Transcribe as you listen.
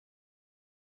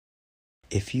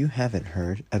If you haven't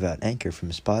heard about Anchor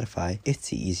from Spotify, it's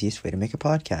the easiest way to make a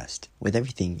podcast, with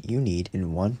everything you need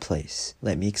in one place.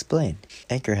 Let me explain.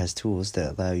 Anchor has tools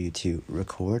that allow you to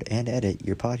record and edit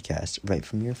your podcast right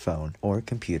from your phone or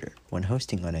computer. When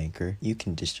hosting on Anchor, you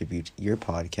can distribute your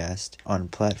podcast on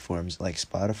platforms like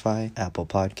Spotify, Apple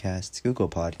Podcasts, Google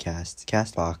Podcasts,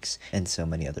 CastBox, and so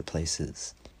many other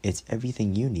places. It's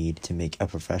everything you need to make a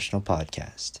professional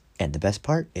podcast. And the best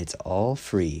part, it's all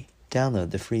free.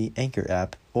 Download the free Anchor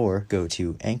app or go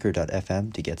to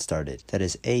anchor.fm to get started. That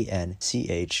is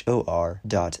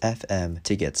ANCHOR.FM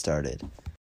to get started.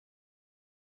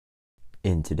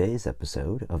 In today's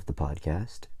episode of the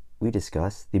podcast, we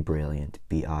discuss the Brailliant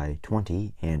BI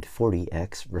 20 and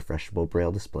 40X refreshable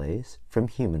Braille displays from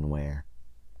HumanWare.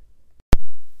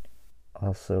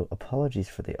 Also, apologies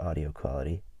for the audio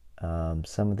quality.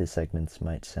 Some of the segments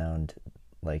might sound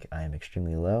like I am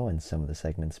extremely low, and some of the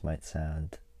segments might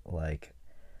sound like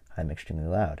I'm extremely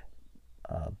loud.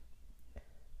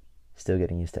 Still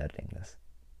getting used to editing this,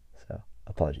 so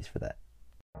apologies for that.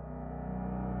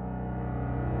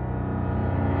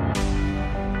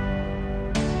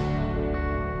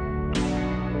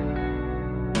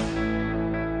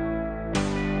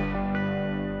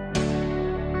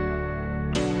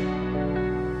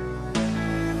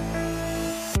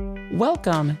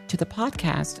 Welcome to the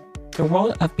podcast, The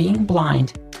World of Being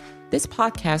Blind. This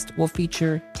podcast will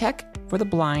feature tech for the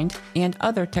blind and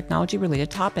other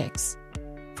technology-related topics.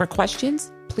 For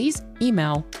questions, please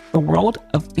email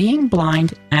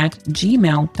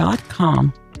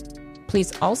theworldofbeingblind@gmail.com.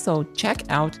 Please also check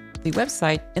out the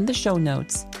website in the show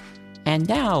notes. And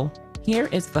now, here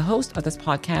is the host of this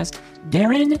podcast,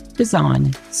 Darren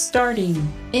Dizon, starting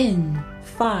in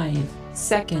 5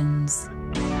 seconds.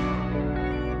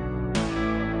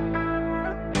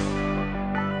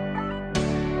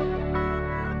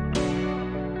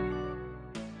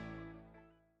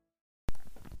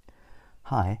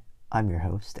 Hi, I'm your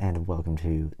host, and welcome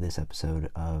to this episode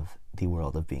of the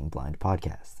World of Being Blind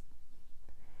podcast.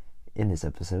 In this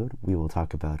episode, we will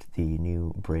talk about the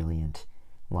new Brailliant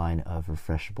line of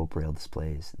refreshable Braille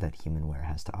displays that HumanWare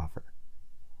has to offer.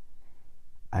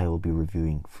 I will be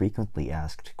reviewing frequently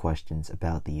asked questions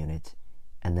about the unit,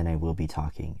 and then I will be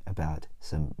talking about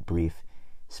some brief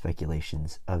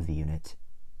speculations of the unit,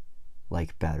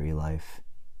 like battery life,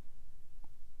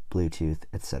 Bluetooth,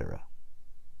 etc.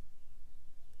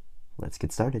 Let's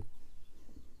get started.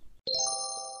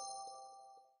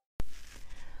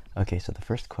 Okay, so the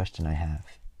first question I have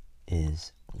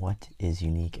is, what is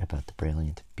unique about the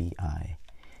Brailliant BI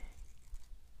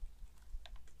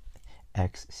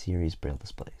X series Braille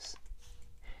displays?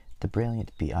 The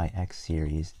Brailliant BI X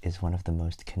series is one of the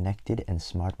most connected and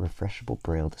smart refreshable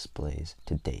Braille displays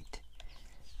to date.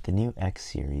 The new X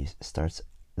series starts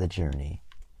the journey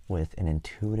with an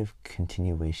intuitive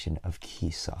continuation of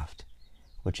Keysoft,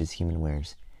 which is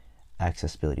HumanWare's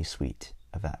accessibility suite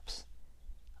of apps.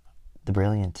 The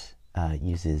Brailliant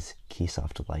uses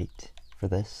Keysoft Lite for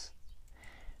this.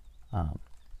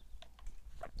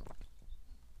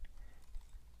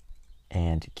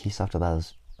 And Keysoft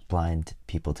allows blind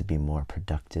people to be more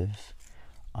productive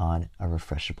on a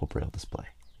refreshable Braille display.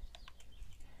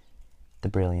 The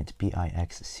Brailliant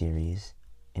BIX series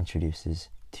introduces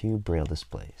 2 Braille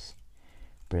displays,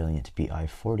 Brailliant BI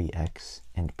 40X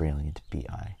and Brailliant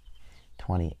BI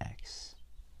 20X.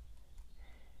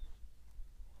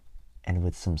 And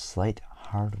with some slight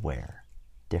hardware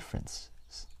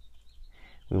differences.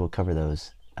 We will cover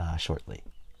those shortly.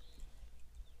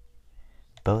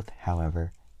 Both,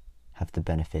 however, have the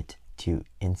benefit to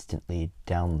instantly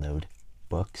download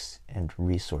books and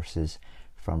resources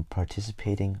from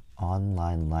participating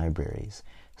online libraries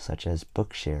such as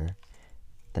Bookshare,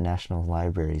 the National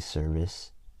Library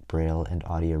Service, Braille and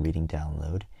Audio Reading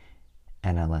Download,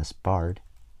 NLS BARD,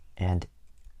 and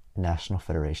National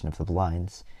Federation of the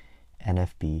Blind's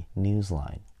NFB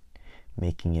Newsline,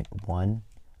 making it one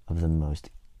of the most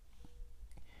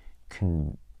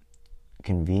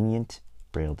convenient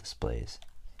Braille displays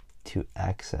to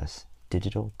access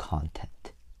digital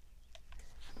content.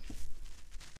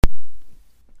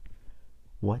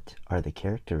 What are the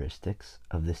characteristics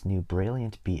of this new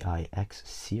Brailliant BIX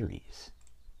series?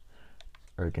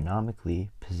 Ergonomically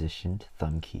positioned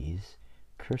thumb keys,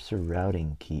 cursor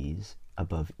routing keys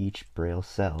above each Braille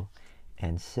cell,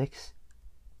 and 6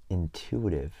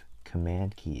 intuitive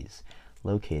command keys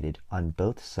located on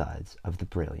both sides of the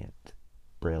Brailliant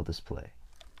Braille display.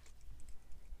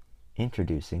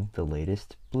 Introducing the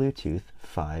latest Bluetooth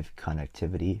 5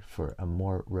 connectivity for a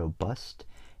more robust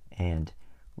and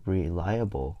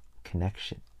reliable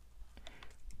connection.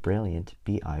 Brailliant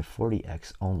BI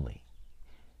 40X only.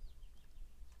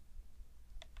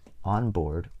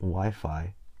 onboard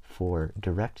Wi-Fi for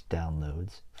direct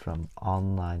downloads from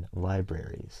online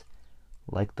libraries,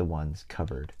 like the ones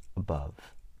covered above.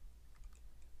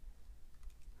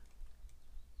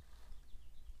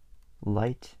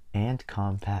 Light and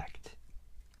compact.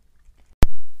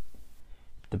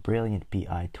 The Brailliant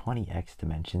BI-20X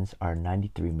dimensions are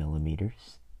 93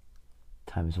 millimeters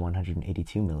times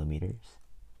 182 millimeters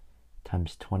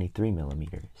times 23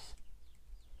 millimeters.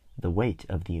 The weight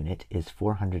of the unit is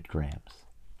 400 grams.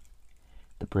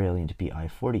 The Brailliant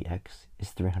BI-40X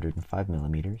is 305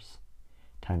 millimeters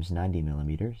times 90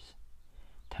 millimeters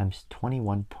times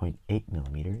 21.8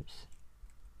 millimeters,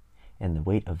 and the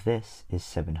weight of this is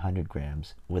 700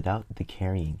 grams without the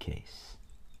carrying case.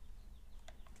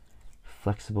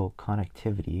 Flexible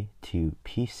connectivity to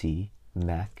PC,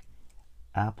 Mac,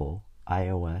 Apple,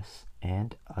 iOS,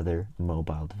 and other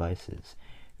mobile devices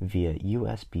via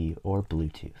USB or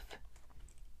Bluetooth.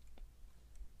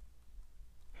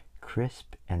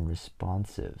 Crisp and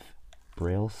responsive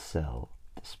Braille cell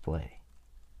display.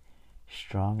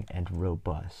 Strong and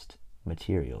robust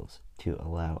materials to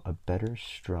allow a better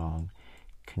strong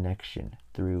connection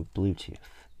through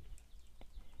Bluetooth.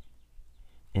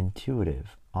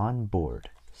 Intuitive on-board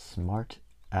smart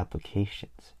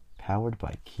applications powered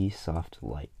by Keysoft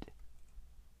Lite.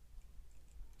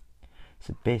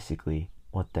 So basically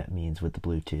what that means with the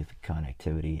Bluetooth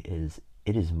connectivity is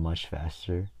it is much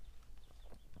faster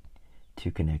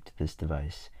to connect this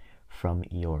device from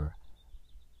your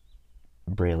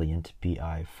Brailliant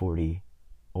BI-40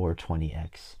 or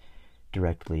 20X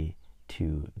directly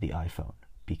to the iPhone,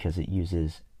 because it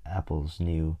uses Apple's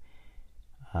new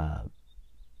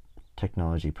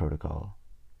technology protocol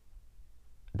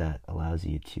that allows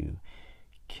you to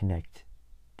connect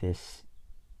this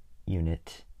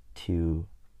unit to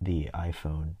the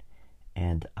iPhone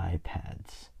and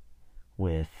iPads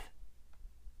with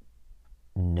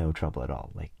no trouble at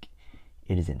all. Like,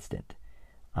 it is instant.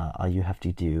 All you have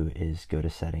to do is go to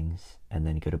settings and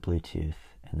then go to Bluetooth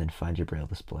and then find your Braille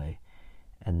display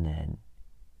and then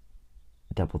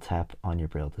double tap on your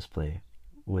Braille display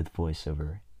with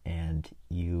VoiceOver and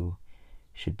you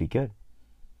should be good.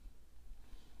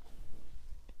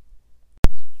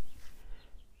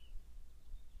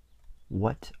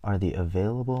 What are the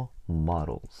available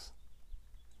models?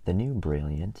 The new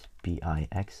Brailliant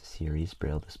BIX series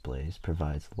Braille displays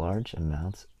provides large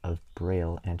amounts of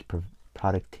Braille and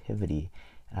productivity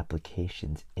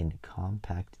applications in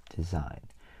compact design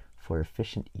for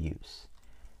efficient use.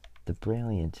 The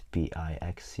Brailliant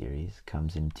BIX series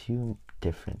comes in two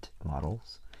different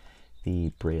models: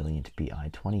 the Brailliant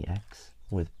BI-20X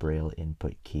with Braille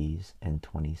input keys and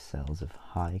 20 cells of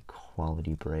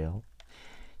high-quality Braille,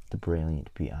 the Brailliant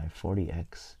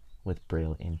BI-40X with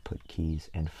Braille input keys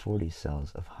and 40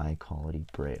 cells of high-quality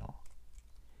Braille.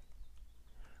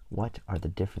 What are the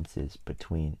differences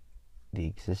between the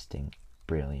existing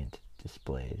Brailliant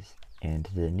displays and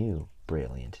the new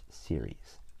Brailliant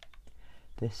series?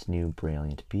 This new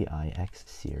Brailliant BIX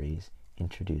series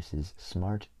introduces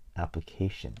smart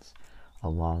applications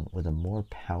along with a more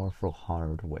powerful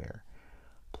hardware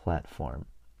platform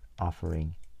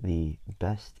offering the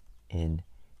best in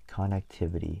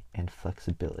connectivity and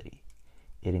flexibility.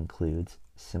 It includes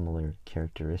similar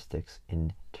characteristics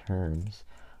in terms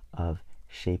of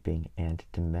shaping and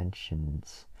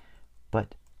dimensions,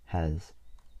 but has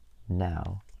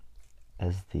now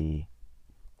as the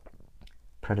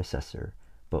predecessor,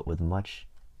 but with much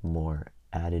more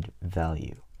added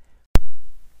value.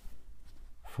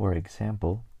 For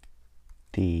example,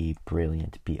 the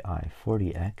Brailliant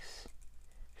BI-40X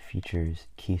features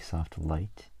Keysoft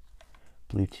Lite,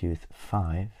 Bluetooth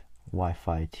 5,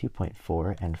 Wi-Fi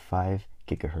 2.4 and 5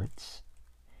 GHz,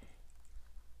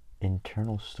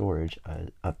 internal storage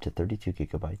up to 32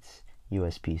 gigabytes,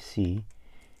 USB-C,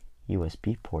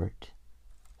 USB port,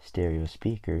 stereo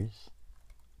speakers,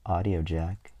 audio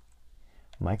jack,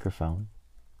 microphone,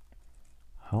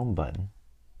 home button,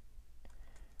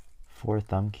 4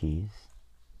 thumb keys,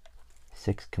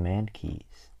 6 command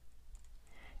keys,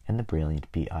 and the Brailliant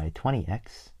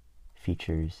BI-20X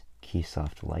features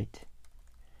Keysoft Lite,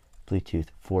 Bluetooth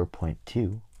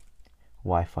 4.2,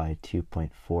 Wi-Fi 2.4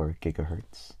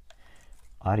 GHz,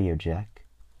 audio jack,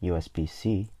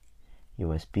 USB-C,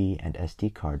 USB and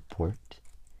SD card port,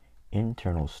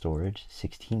 internal storage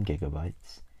 16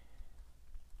 gigabytes,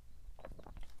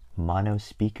 mono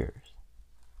speakers,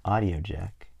 audio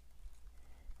jack,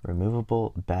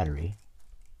 removable battery,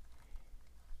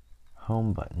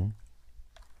 home button,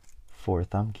 4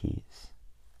 thumb keys.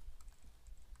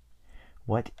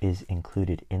 What is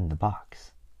included in the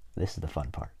box? This is the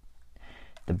fun part.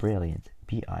 The Brailliant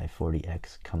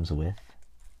BI-40X comes with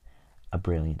a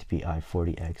Brailliant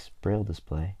BI40X Braille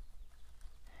display,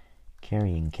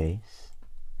 carrying case,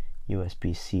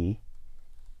 USB-C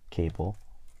cable,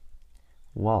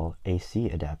 wall AC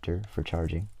adapter for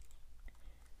charging,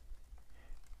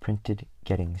 printed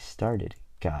getting started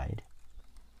guide.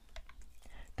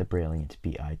 The Brailliant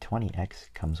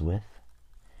BI20X comes with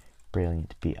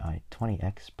Brailliant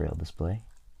BI20X Braille display,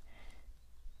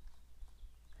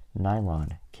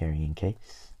 nylon carrying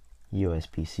case,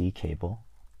 USB-C cable,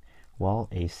 wall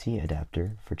AC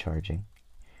adapter for charging,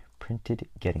 printed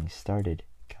getting started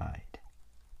guide.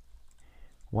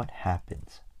 What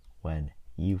happens when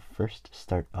you first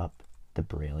start up the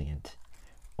Brailliant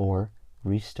or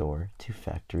restore to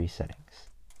factory settings?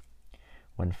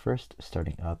 When first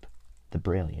starting up the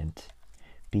Brailliant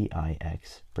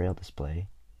BIX Braille display,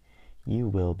 you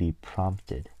will be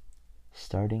prompted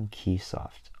starting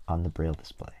Keysoft on the Braille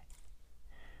display.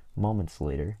 Moments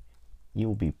later, you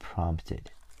will be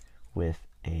prompted with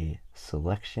a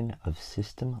selection of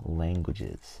system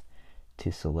languages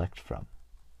to select from.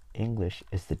 English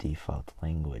is the default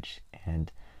language,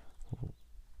 and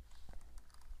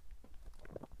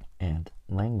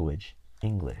language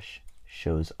English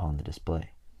shows on the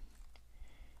display.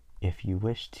 If you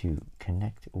wish to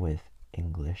connect with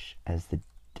English as the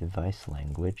device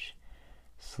language,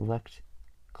 select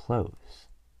Close.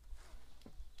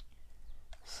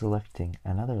 Selecting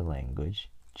another language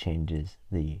changes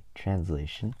the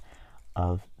translation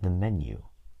of the menu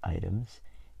items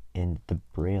in the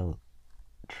Braille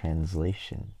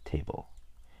translation table.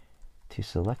 To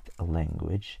select a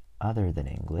language other than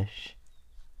English,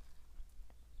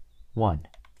 1.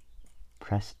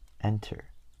 Press Enter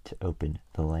to open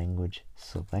the language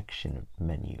selection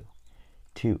menu.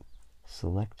 2.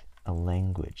 Select a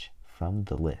language from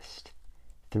the list.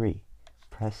 3.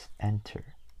 Press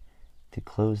Enter to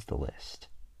close the list.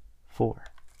 4.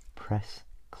 Press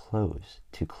Close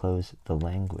to close the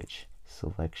language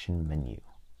selection menu.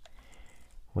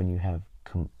 When you have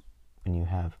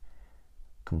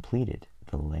completed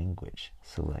the language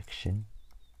selection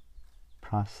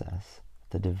process,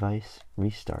 the device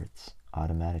restarts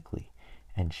automatically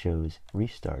and shows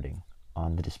restarting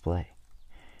on the display.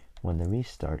 When the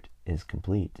restart is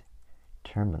complete,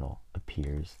 terminal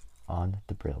appears on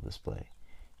the Braille display.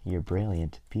 Your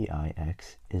Brailliant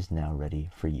BIX is now ready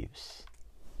for use.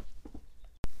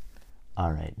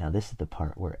 Alright, now this is the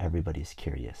part where everybody's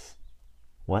curious.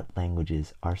 What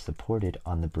languages are supported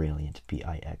on the Brailliant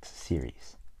BIX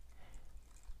series?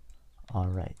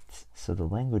 Alright, so the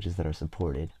languages that are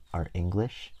supported are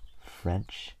English,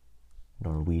 French,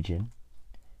 Norwegian,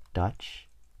 Dutch,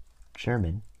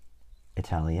 German,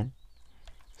 Italian,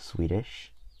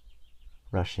 Swedish,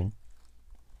 Russian,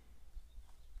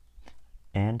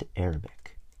 and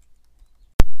Arabic.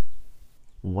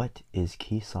 What is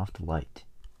Keysoft Lite?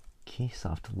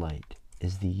 Keysoft Lite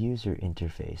is the user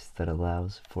interface that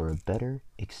allows for a better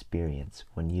experience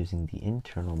when using the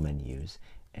internal menus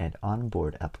and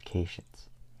onboard applications.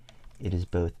 It is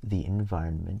both the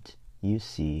environment you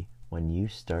see when you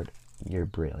start your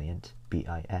Brailliant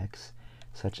BIX,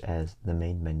 such as the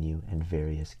main menu and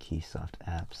various Keysoft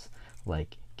apps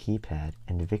like Keypad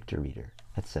and Victor Reader,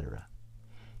 etc.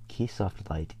 Keysoft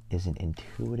Lite is an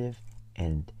intuitive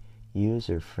and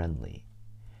user-friendly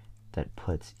that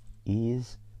puts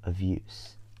ease of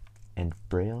use and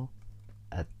Braille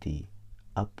at the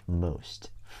upmost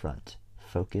front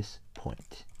focus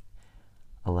point,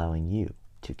 allowing you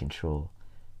to control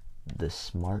the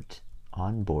smart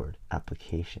onboard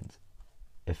applications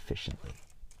efficiently.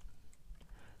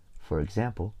 For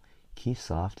example,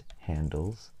 Keysoft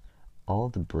handles all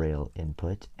the Braille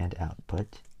input and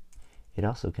output. It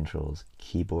also controls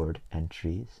keyboard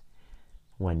entries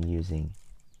when using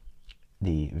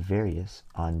the various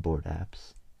onboard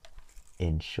apps.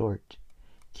 In short,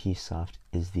 Keysoft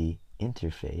is the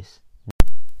interface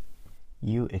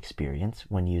you experience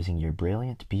when using your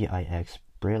Brailliant BIX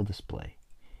Braille display,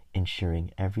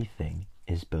 ensuring everything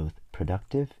is both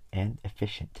productive and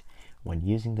efficient when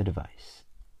using the device.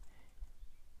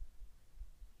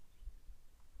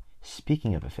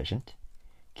 Speaking of efficient,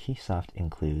 Keysoft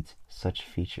includes such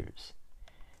features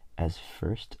as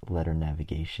first letter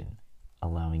navigation,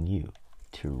 allowing you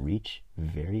to reach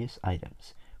various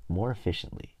items more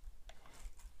efficiently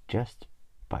just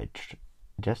by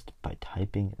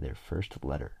typing their first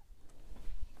letter.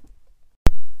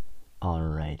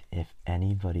 Alright, if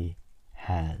anybody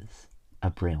has a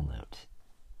Braille note,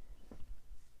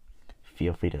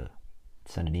 feel free to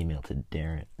send an email to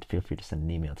Darren. Feel free to send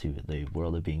an email to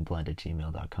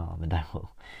theworldofbeingblind@gmail.com, and I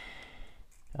will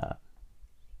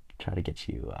try to get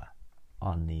you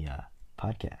on the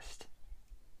podcast.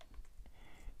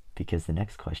 because the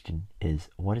next question is,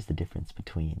 what is the difference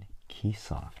between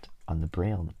Keysoft on the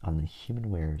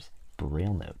HumanWare's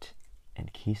Braille Note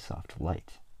and Keysoft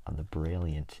Lite on the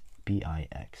Brailliant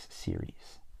BIX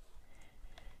series?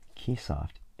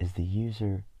 Keysoft is the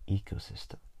user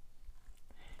ecosystem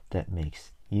that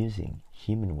makes using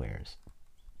HumanWare's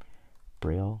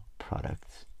Braille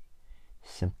products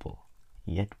simple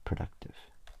yet productive.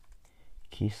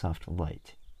 Keysoft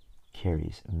Lite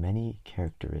carries many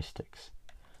characteristics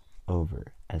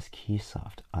over as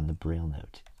Keysoft on the Braille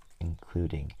Note,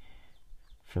 including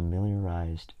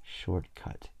familiarized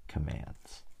shortcut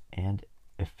commands and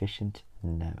efficient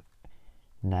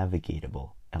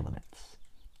navigatable elements.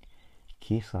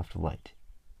 Keysoft Lite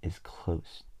is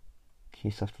closed.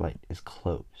 Keysoft Lite is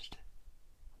closed.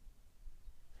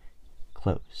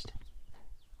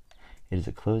 It is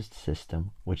a closed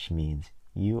system, which means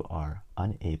you are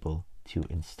unable to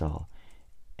install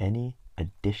any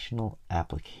additional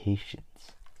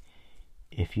applications.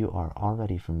 If you are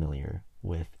already familiar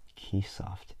with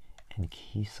Keysoft and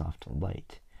Keysoft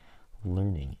Lite,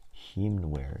 learning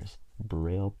HumanWare's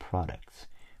Braille products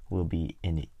will be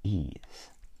an ease.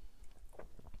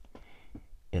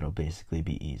 It'll basically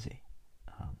be easy.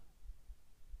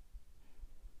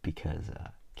 Because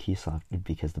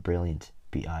the Brailliant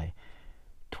BI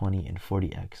 20 and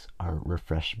 40X are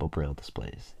refreshable Braille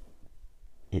displays.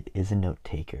 It is a note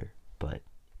taker, but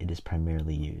it is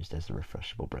primarily used as a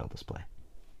refreshable Braille display.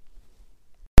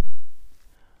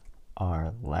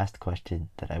 Our last question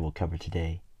that I will cover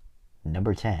today,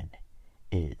 number 10,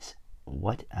 is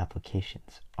what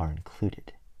applications are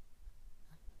included?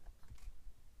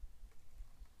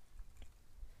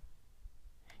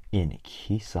 In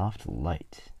Keysoft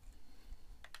Lite,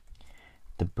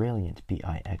 the Brailliant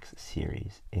BIX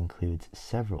series includes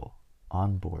several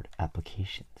onboard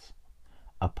applications.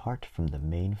 Apart from the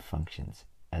main functions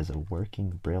as a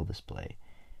working Braille display,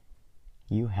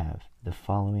 you have the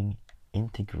following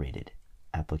integrated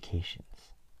applications.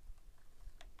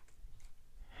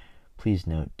 Please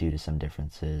note, due to some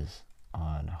differences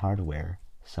on hardware,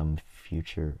 some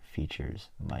future features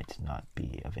might not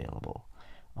be available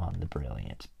on the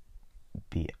Brailliant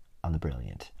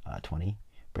 20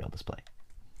 Braille display.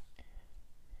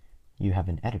 You have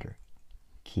an editor,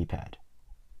 keypad.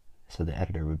 So the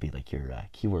editor would be like your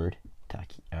keyword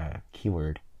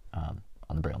on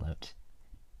the Braille Note,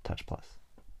 Touch Plus.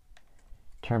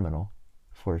 Terminal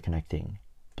for connecting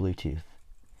Bluetooth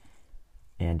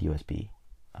and USB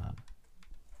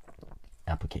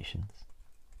applications.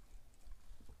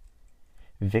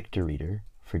 Victor Reader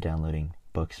for downloading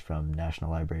books from National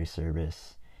Library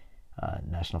Service,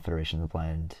 National Federation of the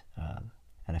Blind,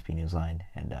 NFB Newsline,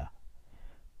 and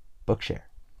Bookshare.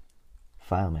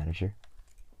 File Manager,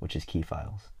 which is Key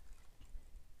Files.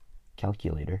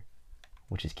 Calculator,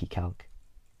 which is KeyCalc.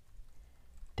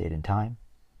 Date and Time.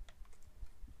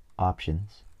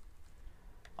 Options.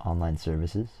 Online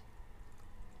Services.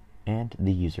 And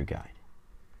the User Guide.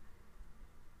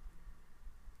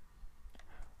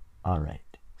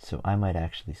 Alright, so I might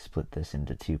actually split this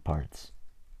into two parts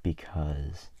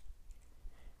because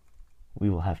we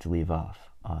will have to leave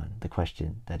off on the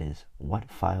question that is,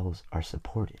 what files are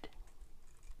supported?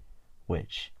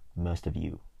 Which most of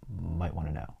you might want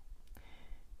to know.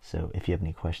 So if you have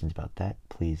any questions about that,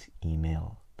 please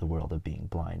email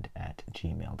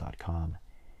theworldofbeingblind@gmail.com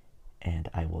and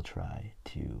I will try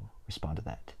to respond to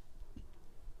that.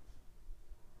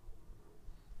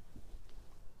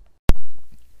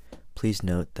 Please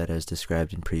note that, as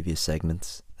described in previous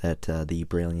segments, that the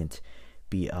Brailliant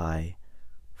BI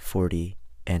 40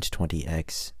 and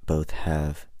 20X both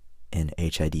have an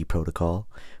HID protocol,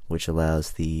 which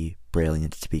allows the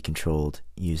Brailliant to be controlled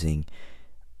using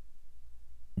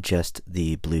just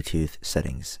the Bluetooth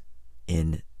settings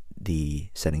in the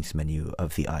settings menu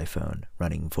of the iPhone,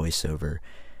 running VoiceOver.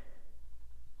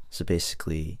 So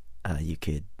basically, you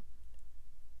could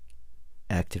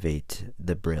activate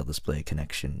the Braille display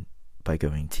connection by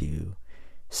going to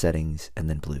Settings and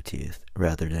then Bluetooth,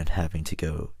 rather than having to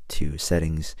go to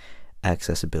Settings,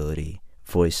 Accessibility,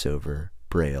 VoiceOver,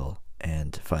 Braille,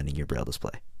 and finding your Braille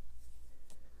display.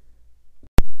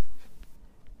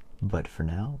 But for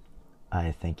now,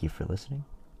 I thank you for listening,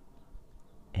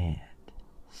 and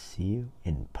see you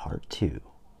in part 2.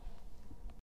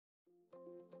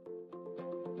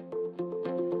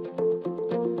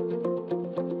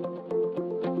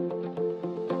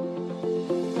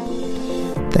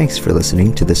 Thanks for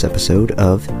listening to this episode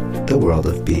of The World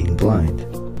of Being Blind.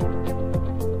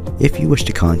 If you wish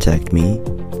to contact me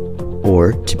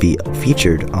or to be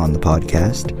featured on the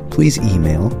podcast, please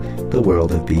email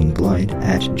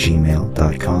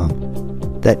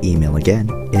theworldofbeingblind@gmail.com. That email again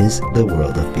is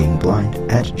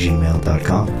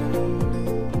theworldofbeingblind@gmail.com.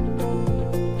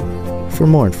 For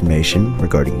more information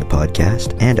regarding the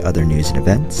podcast and other news and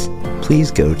events, please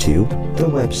go to the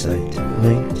website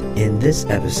linked in this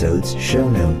episode's show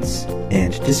notes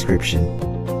and description.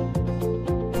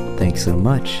 Thanks so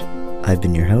much. I've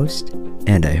been your host,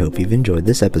 and I hope you've enjoyed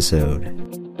this episode.